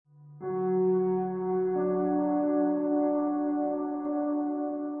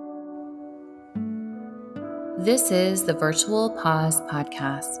This is the Virtual Pause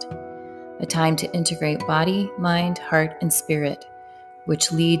Podcast, a time to integrate body, mind, heart, and spirit,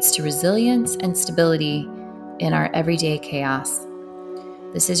 which leads to resilience and stability in our everyday chaos.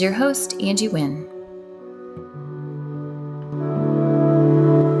 This is your host, Angie Wynn.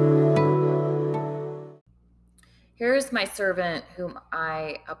 Here is my servant whom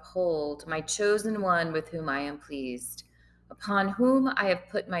I uphold, my chosen one with whom I am pleased. Upon whom I have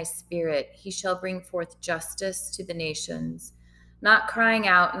put my spirit, he shall bring forth justice to the nations, not crying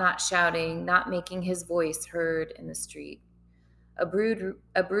out, not shouting, not making his voice heard in the street. A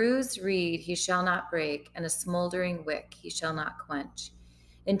bruised reed he shall not break, and a smoldering wick he shall not quench.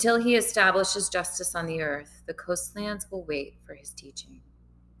 Until he establishes justice on the earth, the coastlands will wait for his teaching.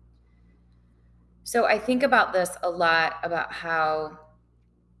 So I think about this a lot, about how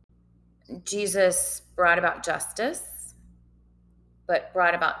Jesus brought about justice, but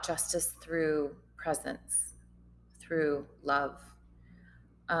brought about justice through presence, through love.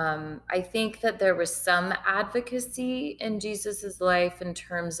 I think that there was some advocacy in Jesus's life in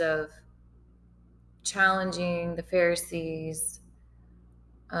terms of challenging the Pharisees,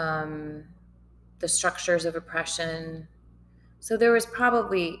 the structures of oppression. So there was,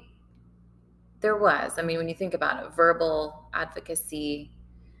 when you think about it, verbal advocacy.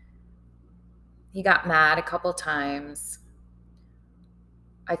 He got mad a couple times.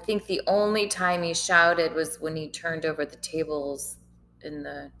 I think the only time he shouted was when he turned over the tables in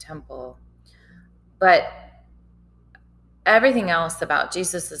the temple. But everything else about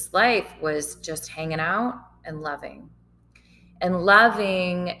Jesus's life was just hanging out and loving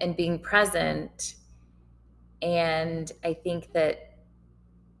and being present. And I think that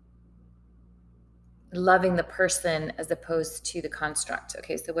loving the person as opposed to the construct.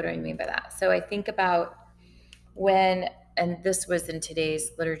 Okay, so what do I mean by that? So I think about and this was in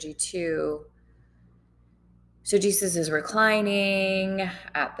today's liturgy too. So Jesus is reclining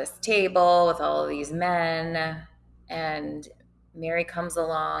at this table with all of these men, and Mary comes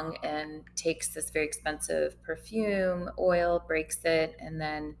along and takes this very expensive perfume, oil, breaks it, and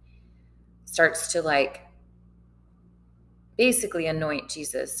then starts to basically anoint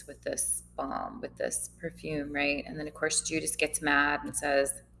Jesus with this balm, with this perfume, right? And then of course Judas gets mad and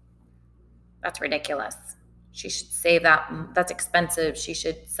says, "That's ridiculous. She should save that. That's expensive. She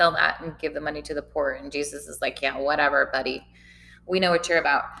should sell that and give the money to the poor." And Jesus is like, "Yeah, whatever, buddy. We know what you're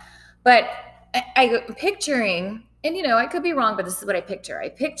about." But I'm picturing, and I could be wrong, but this is what I picture. I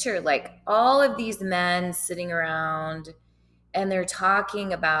picture all of these men sitting around, and they're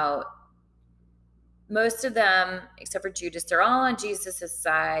talking about, most of them, except for Judas, they're all on Jesus's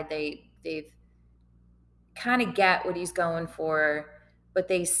side. They've kind of get what he's going for, but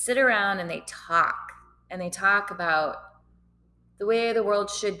they sit around and they talk about the way the world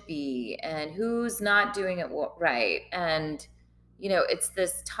should be and who's not doing it right. And, it's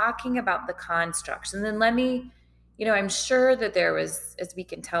this talking about the constructs. And then I'm sure that there was, as we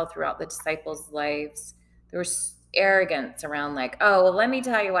can tell throughout the disciples' lives, there was arrogance around "Oh, well, let me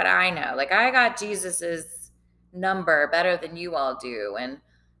tell you what I know. I got Jesus's number better than you all do.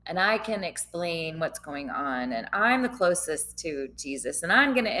 And I can explain what's going on, and I'm the closest to Jesus, and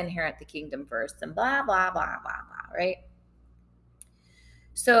I'm going to inherit the kingdom first, and blah, blah, blah, blah, blah, right?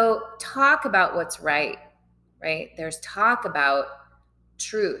 So talk about what's right? There's talk about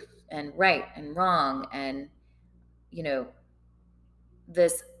truth and right and wrong and,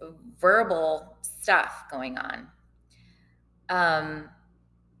 this verbal stuff going on.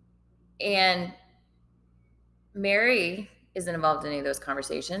 And Mary isn't involved in any of those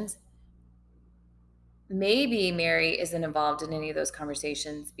conversations. Maybe Mary isn't involved in any of those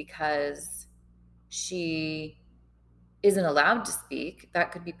conversations because she isn't allowed to speak.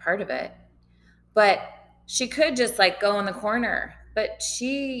 That could be part of it. But she could just go in the corner. But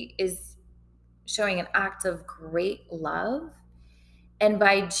she is showing an act of great love. And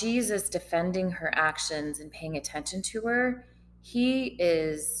by Jesus defending her actions and paying attention to her, he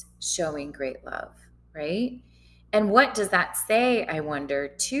is showing great love, right? And what does that say, I wonder,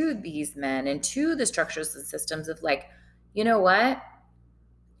 to these men and to the structures and systems of you know what,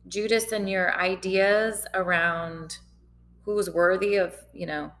 Judas, and your ideas around who's worthy of,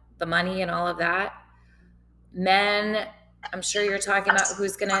 the money and all of that. Men, I'm sure you're talking about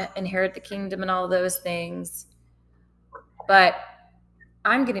who's going to inherit the kingdom and all those things. But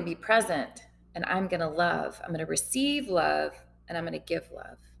I'm going to be present, and I'm going to love. I'm going to receive love, and I'm going to give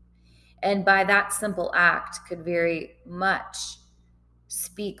love. And by that simple act could very much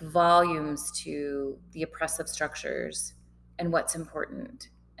speak volumes to the oppressive structures and what's important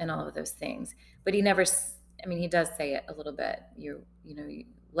and all of those things. But he never, he does say it a little bit. You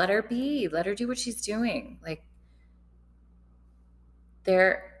let her be, let her do what she's doing.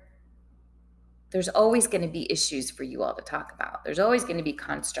 there's always going to be issues for you all to talk about. There's always going to be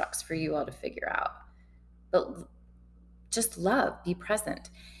constructs for you all to figure out. But just love, be present.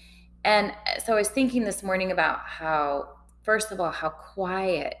 And so I was thinking this morning about how, first of all, how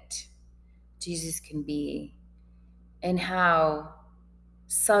quiet Jesus can be and how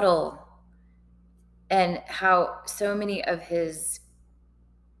subtle, and how so many of his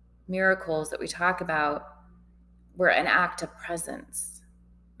miracles that we talk about were an act of presence,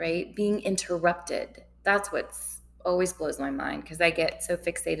 right? Being interrupted. That's what's always blows my mind, because I get so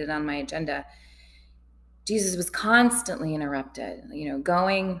fixated on my agenda. Jesus was constantly interrupted,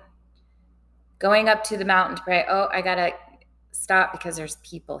 going up to the mountain to pray. Oh, I got to stop because there's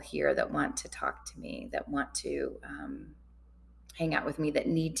people here that want to talk to me, that want to hang out with me, that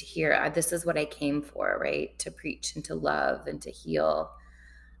need to hear. This is what I came for, right? To preach and to love and to heal.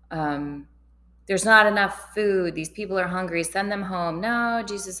 There's not enough food. These people are hungry. Send them home. No,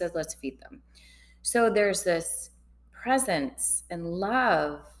 Jesus says, let's feed them. So there's this presence and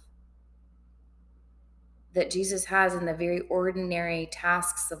love that Jesus has in the very ordinary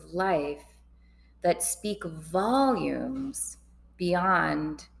tasks of life that speak volumes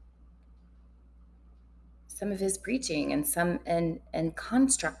beyond some of his preaching and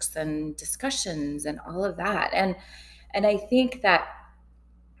constructs and discussions and all of that. And I think that,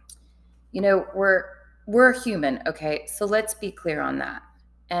 we're human, okay? So let's be clear on that.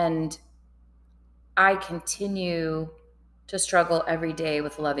 And I continue to struggle every day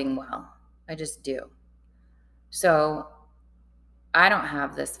with loving well. I just do. So I don't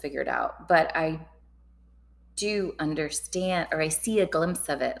have this figured out, but I do understand, or I see a glimpse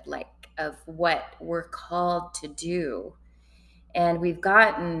of it, like of what we're called to do. And we've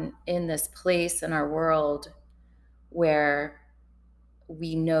gotten in this place in our world where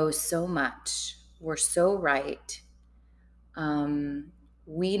we know so much. We're so right.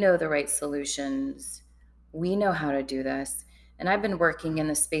 We know the right solutions. We know how to do this. And I've been working in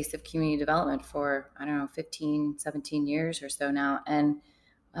the space of community development for, 15, 17 years or so now. And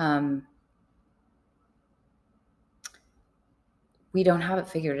we don't have it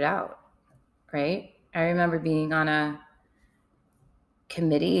figured out, right? I remember being on a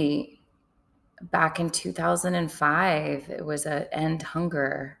committee back in 2005. It was a end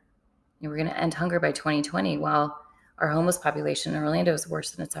hunger. We're going to end hunger by 2020. Well, our homeless population in Orlando is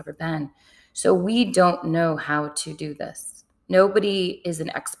worse than it's ever been. So we don't know how to do this. Nobody is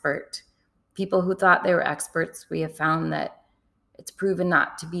an expert. People who thought they were experts, we have found that it's proven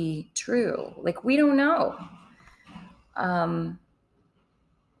not to be true. Like, we don't know.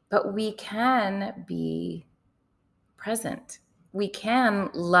 But we can be present. We can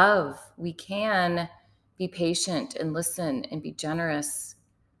love. We can be patient and listen and be generous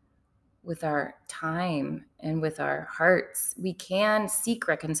with our time and with our hearts. We can seek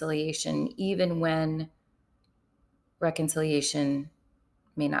reconciliation even when reconciliation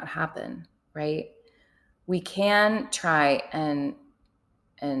may not happen, right? We can try and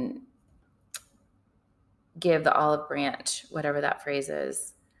give the olive branch, whatever that phrase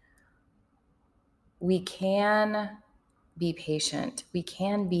is. We can be patient. We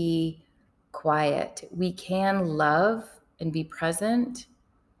can be quiet. We can love and be present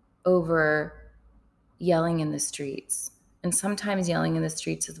over yelling in the streets. And sometimes yelling in the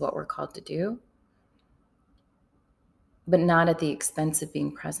streets is what we're called to do, but not at the expense of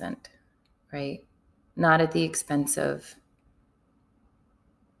being present, right? Not at the expense of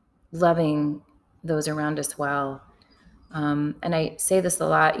loving those around us well. And I say this a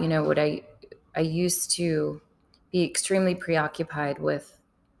lot, what I used to be extremely preoccupied with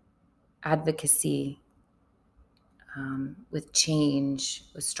advocacy, with change,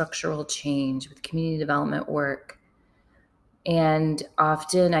 with structural change, with community development work. And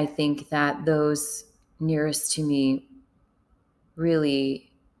often I think that those nearest to me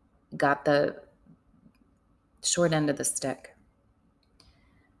really got the short end of the stick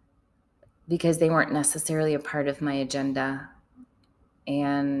because they weren't necessarily a part of my agenda,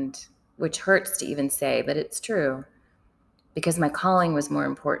 and which hurts to even say, but it's true. Because my calling was more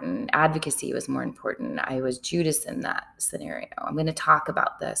important. Advocacy was more important. I was Judas in that scenario. I'm going to talk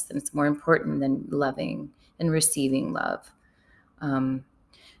about this, and it's more important than loving and receiving love.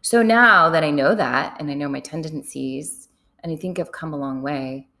 So now that I know that, and I know my tendencies, and I think I've come a long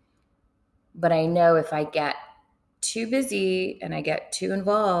way, but I know if I get too busy and I get too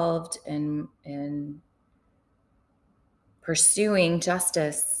involved in pursuing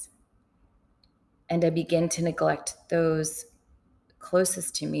justice, and I begin to neglect those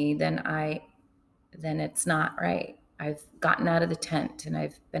closest to me, then it's not right. I've gotten out of the tent and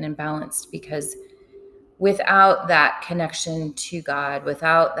I've been imbalanced, because without that connection to God,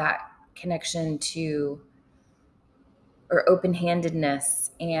 without that connection to or open-handedness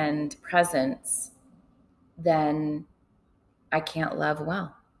and presence, then I can't love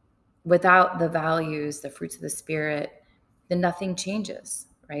well. Without the values, the fruits of the Spirit, then nothing changes,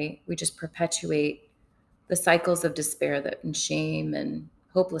 right? We just perpetuate the cycles of despair and shame and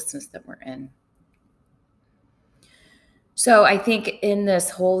hopelessness that we're in. So I think in this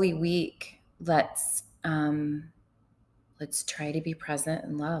Holy Week, let's try to be present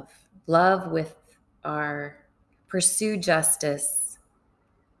and love with pursue justice,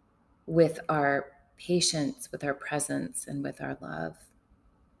 with our patience, with our presence, and with our love.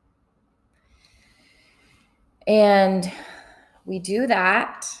 And we do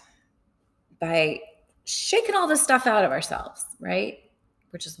that by shaking all this stuff out of ourselves, right?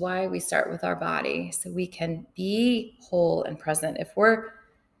 Which is why we start with our body, so we can be whole and present.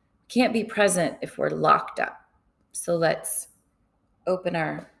 Can't be present if we're locked up. So let's open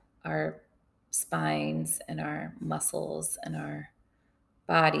our spines and our muscles and our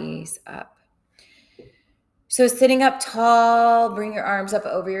bodies up. So sitting up tall, bring your arms up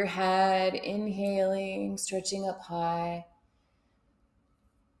over your head, inhaling, stretching up high.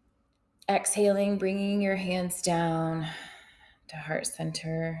 Exhaling, bringing your hands down to heart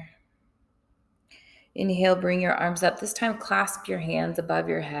center. Inhale, bring your arms up. This time, clasp your hands above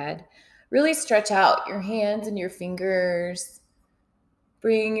your head. Really stretch out your hands and your fingers.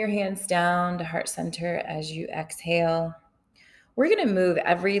 Bring your hands down to heart center as you exhale. We're going to move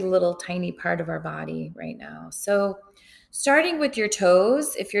every little tiny part of our body right now. So starting with your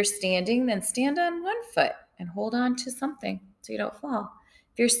toes, if you're standing, then stand on one foot and hold on to something so you don't fall.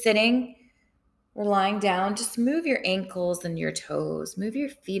 If you're sitting or lying down, just move your ankles and your toes. Move your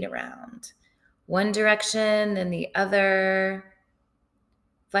feet around. One direction, then the other.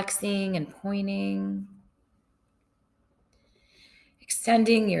 Flexing and pointing.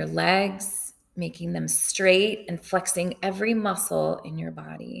 Extending your legs, making them straight and flexing every muscle in your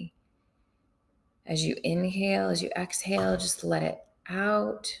body. As you inhale, as you exhale, just let it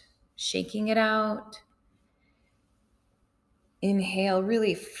out, shaking it out. Inhale,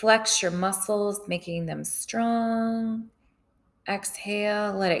 really flex your muscles, making them strong.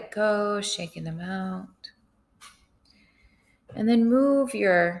 Exhale, let it go, shaking them out. And then move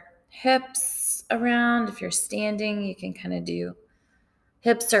your hips around. If you're standing, you can kind of do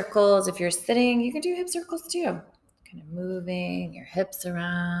hip circles. If you're sitting, you can do hip circles too. Kind of moving your hips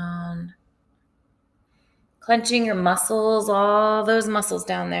around. Clenching your muscles, all those muscles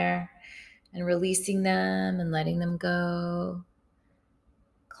down there, and releasing them and letting them go.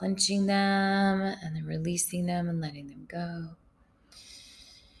 Clenching them and then releasing them and letting them go.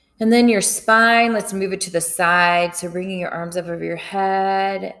 And then your spine, let's move it to the side. So bringing your arms up over your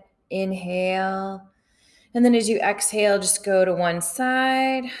head. Inhale. And then as you exhale, just go to one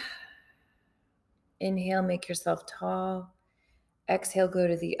side. Inhale, make yourself tall. Exhale, go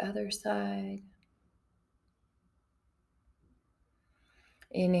to the other side.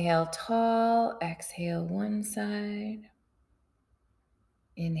 Inhale, tall. Exhale, one side.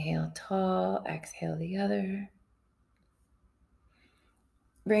 Inhale, tall. Exhale, the other.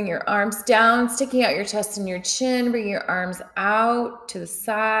 Bring your arms down, sticking out your chest and your chin. Bring your arms out to the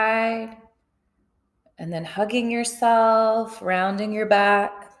side. And then hugging yourself, rounding your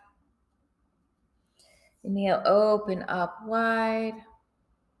back. Inhale, open up wide.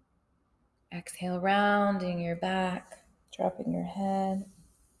 Exhale, rounding your back, dropping your head.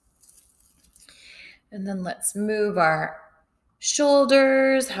 And then let's move our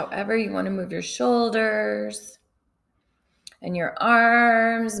shoulders, however you want to move your shoulders. And your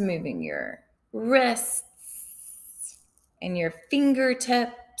arms, moving your wrists and your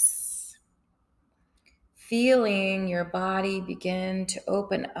fingertips. Feeling your body begin to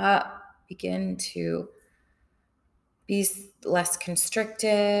open up, begin to be less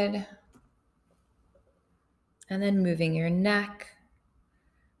constricted. And then moving your neck,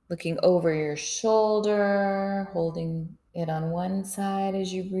 looking over your shoulder, holding it on one side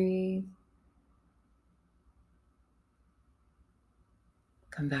as you breathe.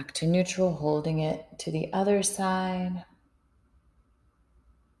 Come back to neutral, holding it to the other side.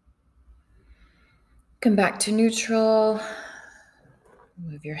 Come back to neutral.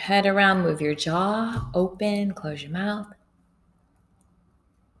 Move your head around, move your jaw open, close your mouth.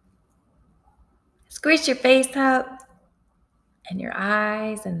 Squish your face up and your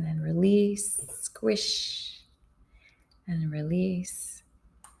eyes, and then release, squish, and release.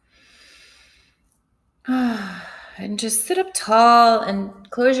 And just sit up tall and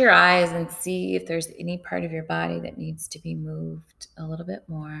close your eyes and see if there's any part of your body that needs to be moved a little bit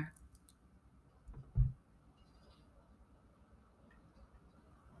more.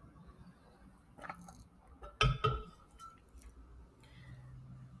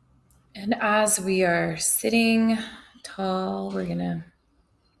 And as we are sitting tall, we're going to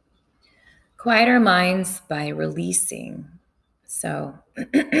quiet our minds by releasing. So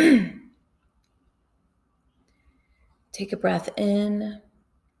take a breath in.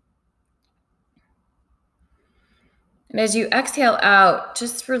 And as you exhale out,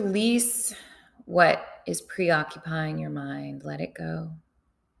 just release what is preoccupying your mind. Let it go.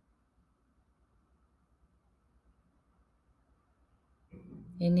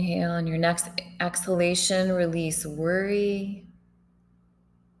 Inhale, and your next exhalation, release worry.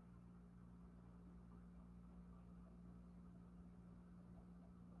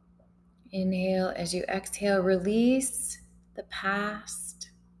 Inhale, as you exhale, release the past.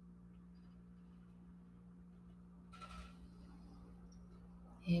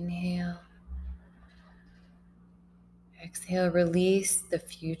 Inhale. Exhale, release the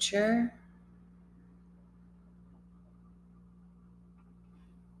future.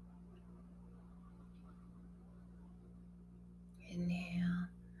 Inhale.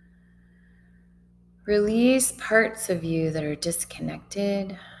 Release parts of you that are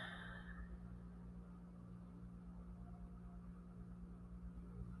disconnected.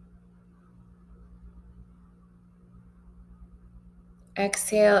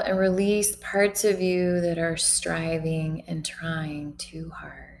 Exhale and release parts of you that are striving and trying too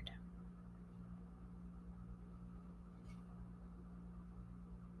hard.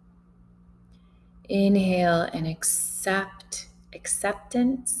 Inhale and accept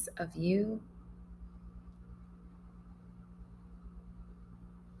acceptance of you.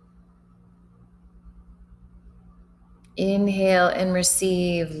 Inhale and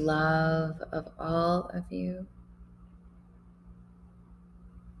receive love of all of you.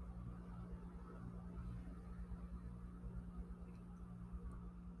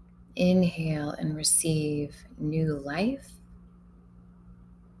 Inhale and receive new life.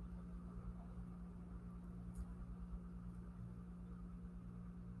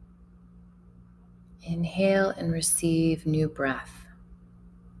 Inhale and receive new breath.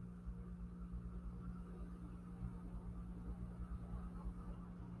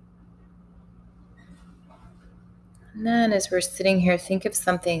 And then as we're sitting here, think of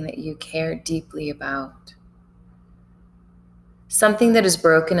something that you care deeply about. Something that is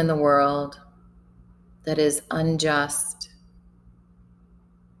broken in the world, that is unjust.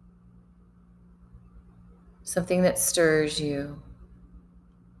 Something that stirs you.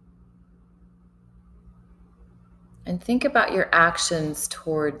 And think about your actions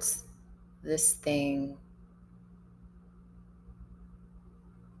towards this thing.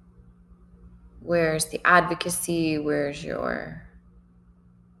 Where's the advocacy? Where's your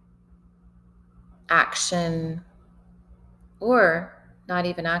action? Or not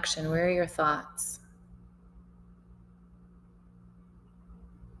even action, where are your thoughts?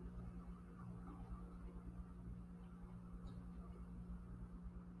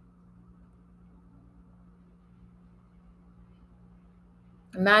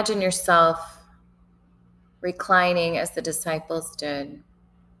 Imagine yourself reclining as the disciples did,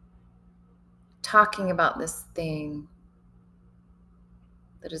 talking about this thing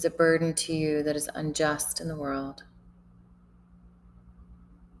that is a burden to you, that is unjust in the world.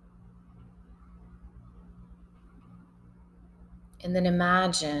 And then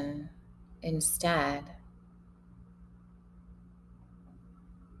imagine instead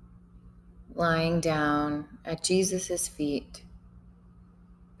lying down at Jesus' feet,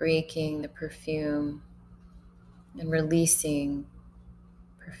 breaking the perfume and releasing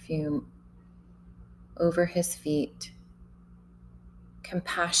perfume over his feet,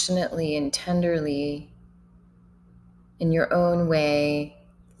 compassionately and tenderly, in your own way,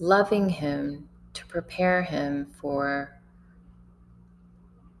 loving him to prepare him for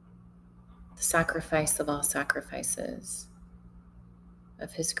the sacrifice of all sacrifices,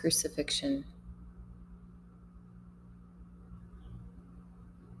 of his crucifixion.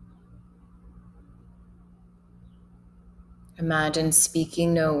 Imagine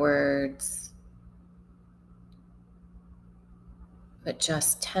speaking no words, but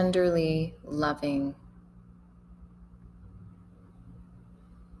just tenderly loving.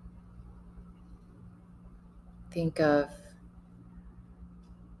 Think of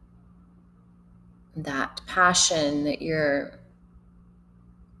that passion that you're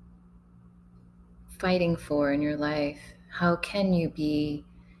fighting for in your life. How can you be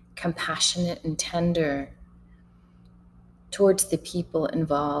compassionate and tender towards the people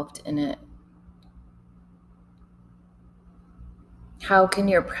involved in it? How can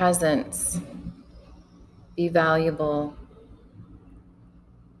your presence be valuable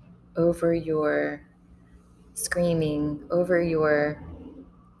over your screaming over your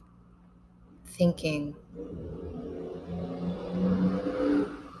thinking.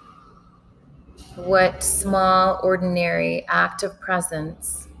 What small, ordinary act of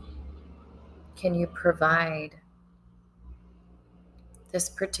presence can you provide this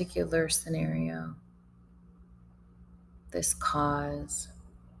particular scenario, this cause?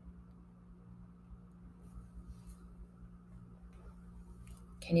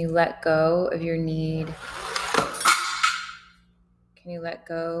 Can you let go of your need? Can you let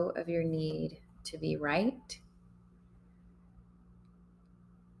go of your need to be right?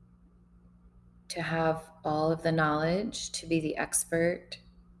 To have all of the knowledge, to be the expert,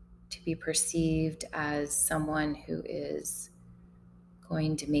 to be perceived as someone who is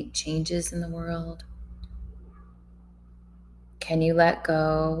going to make changes in the world? Can you let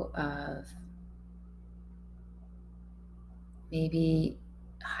go of maybe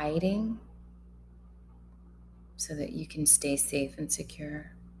hiding so that you can stay safe and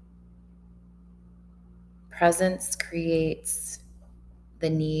secure? Presence creates the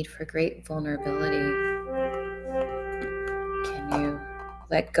need for great vulnerability. Can you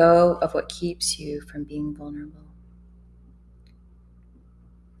let go of what keeps you from being vulnerable?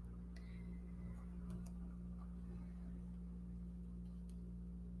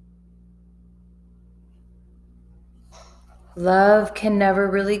 Love can never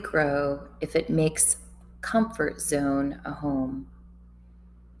really grow if it makes comfort zone a home.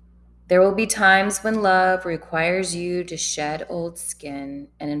 There will be times when love requires you to shed old skin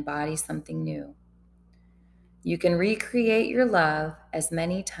and embody something new. You can recreate your love as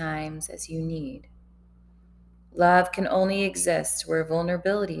many times as you need. Love can only exist where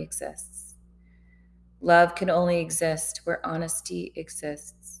vulnerability exists. Love can only exist where honesty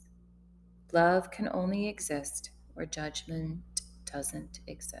exists. Love can only exist where judgment doesn't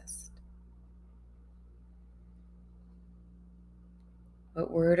exist.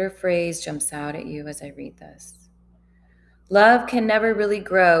 What word or phrase jumps out at you as I read this? Love can never really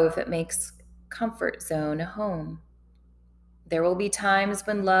grow if it makes comfort zone a home. There will be times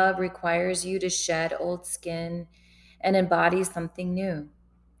when love requires you to shed old skin and embody something new.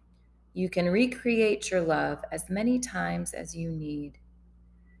 You can recreate your love as many times as you need.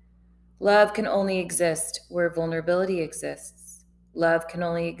 Love can only exist where vulnerability exists. Love can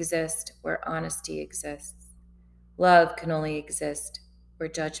only exist where honesty exists. Love can only exist where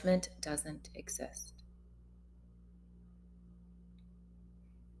judgment doesn't exist.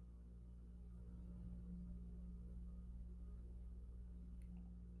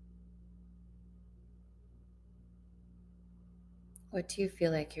 What do you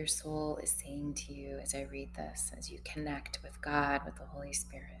feel like your soul is saying to you as I read this, as you connect with God, with the Holy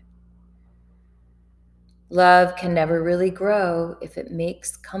Spirit? Love can never really grow if it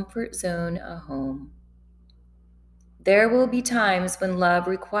makes comfort zone a home. There will be times when love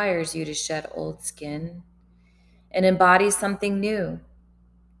requires you to shed old skin and embody something new.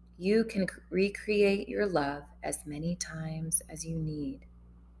 You can recreate your love as many times as you need.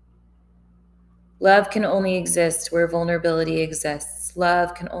 Love can only exist where vulnerability exists.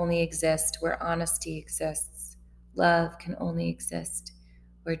 Love can only exist where honesty exists. Love can only exist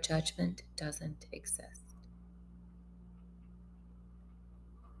where judgment doesn't exist.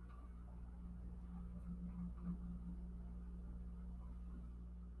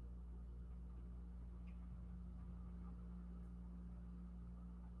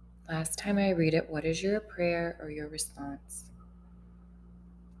 Last time I read it, what is your prayer or your response?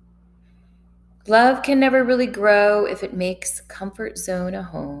 Love can never really grow if it makes comfort zone a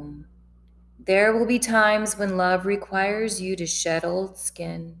home. There will be times when love requires you to shed old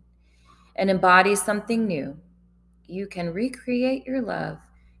skin and embody something new. You can recreate your love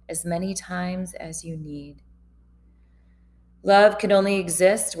as many times as you need. Love can only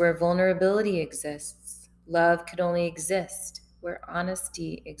exist where vulnerability exists. Love can only exist where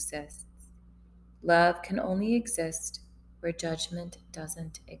honesty exists. Love can only exist where judgment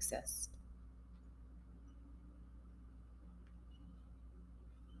doesn't exist.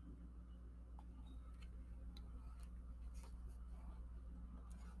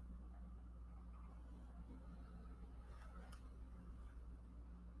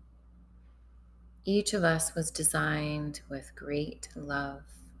 Each of us was designed with great love.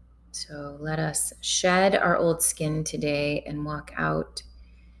 So let us shed our old skin today and walk out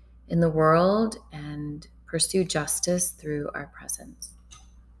in the world and pursue justice through our presence.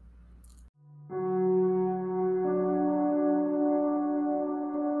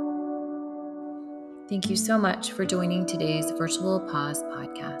 Thank you so much for joining today's Virtual Pause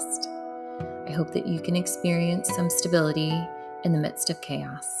podcast. I hope that you can experience some stability in the midst of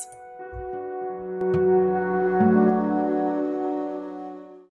chaos.